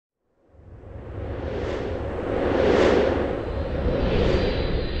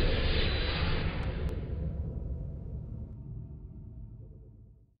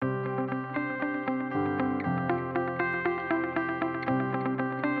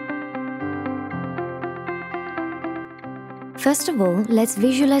First of all, let's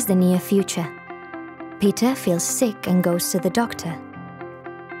visualize the near future. Peter feels sick and goes to the doctor.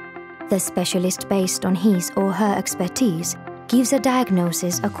 The specialist, based on his or her expertise, gives a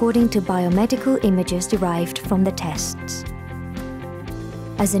diagnosis according to biomedical images derived from the tests.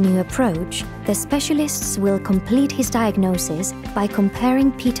 As a new approach, the specialists will complete his diagnosis by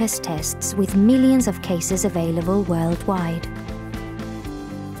comparing Peter's tests with millions of cases available worldwide.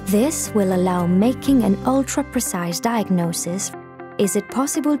 This will allow making an ultra-precise diagnosis. Is it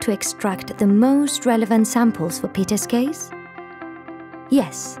possible to extract the most relevant samples for Peter's case?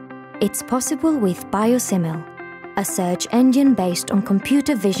 Yes, it's possible with Biosimil, a search engine based on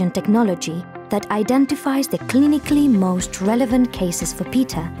computer vision technology that identifies the clinically most relevant cases for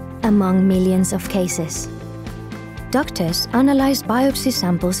Peter among millions of cases. Doctors analyze biopsy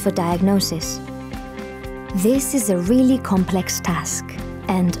samples for diagnosis. This is a really complex task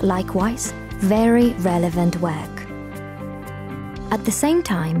and, likewise, very relevant work. At the same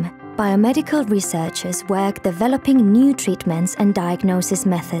time, biomedical researchers work developing new treatments and diagnosis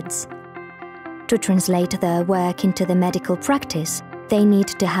methods. To translate their work into the medical practice, they need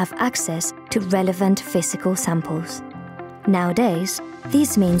to have access to relevant physical samples. Nowadays,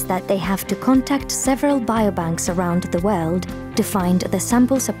 this means that they have to contact several biobanks around the world to find the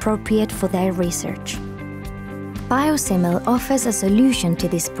samples appropriate for their research. Biosimil offers a solution to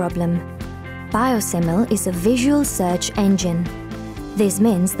this problem. Biosimil is a visual search engine. This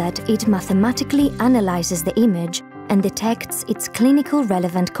means that it mathematically analyzes the image and detects its clinical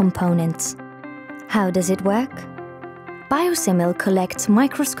relevant components. How does it work? Biosimil collects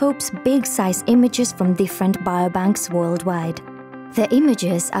microscopes big-size images from different biobanks worldwide. The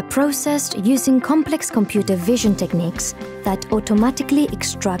images are processed using complex computer vision techniques that automatically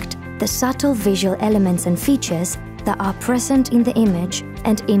extract the subtle visual elements and features that are present in the image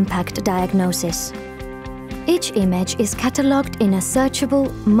and impact diagnosis. Each image is catalogued in a searchable,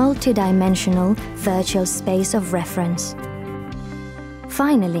 multidimensional virtual space of reference.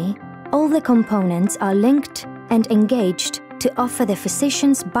 Finally, all the components are linked and engaged to offer the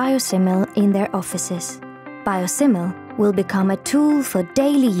physicians Biosimil in their offices. Biosimil will become a tool for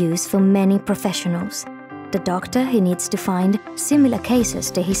daily use for many professionals. The doctor who needs to find similar cases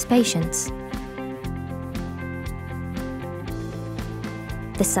to his patients.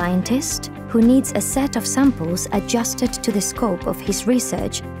 The scientist who needs a set of samples adjusted to the scope of his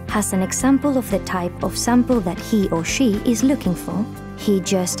research has an example of the type of sample that he or she is looking for. He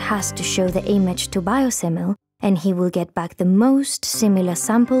just has to show the image to Biosimil and he will get back the most similar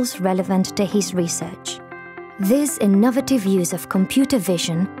samples relevant to his research. This innovative use of computer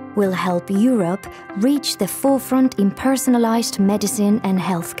vision will help Europe reach the forefront in personalized medicine and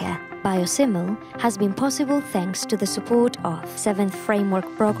healthcare. Biosimil has been possible thanks to the support of 7th Framework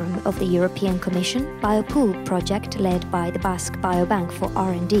Programme of the European Commission, Biopool project led by the Basque Biobank for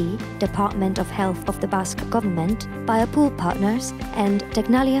R&D, Department of Health of the Basque Government, Biopool Partners and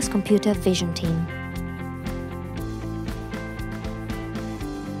TECNALIA's Computer Vision Team.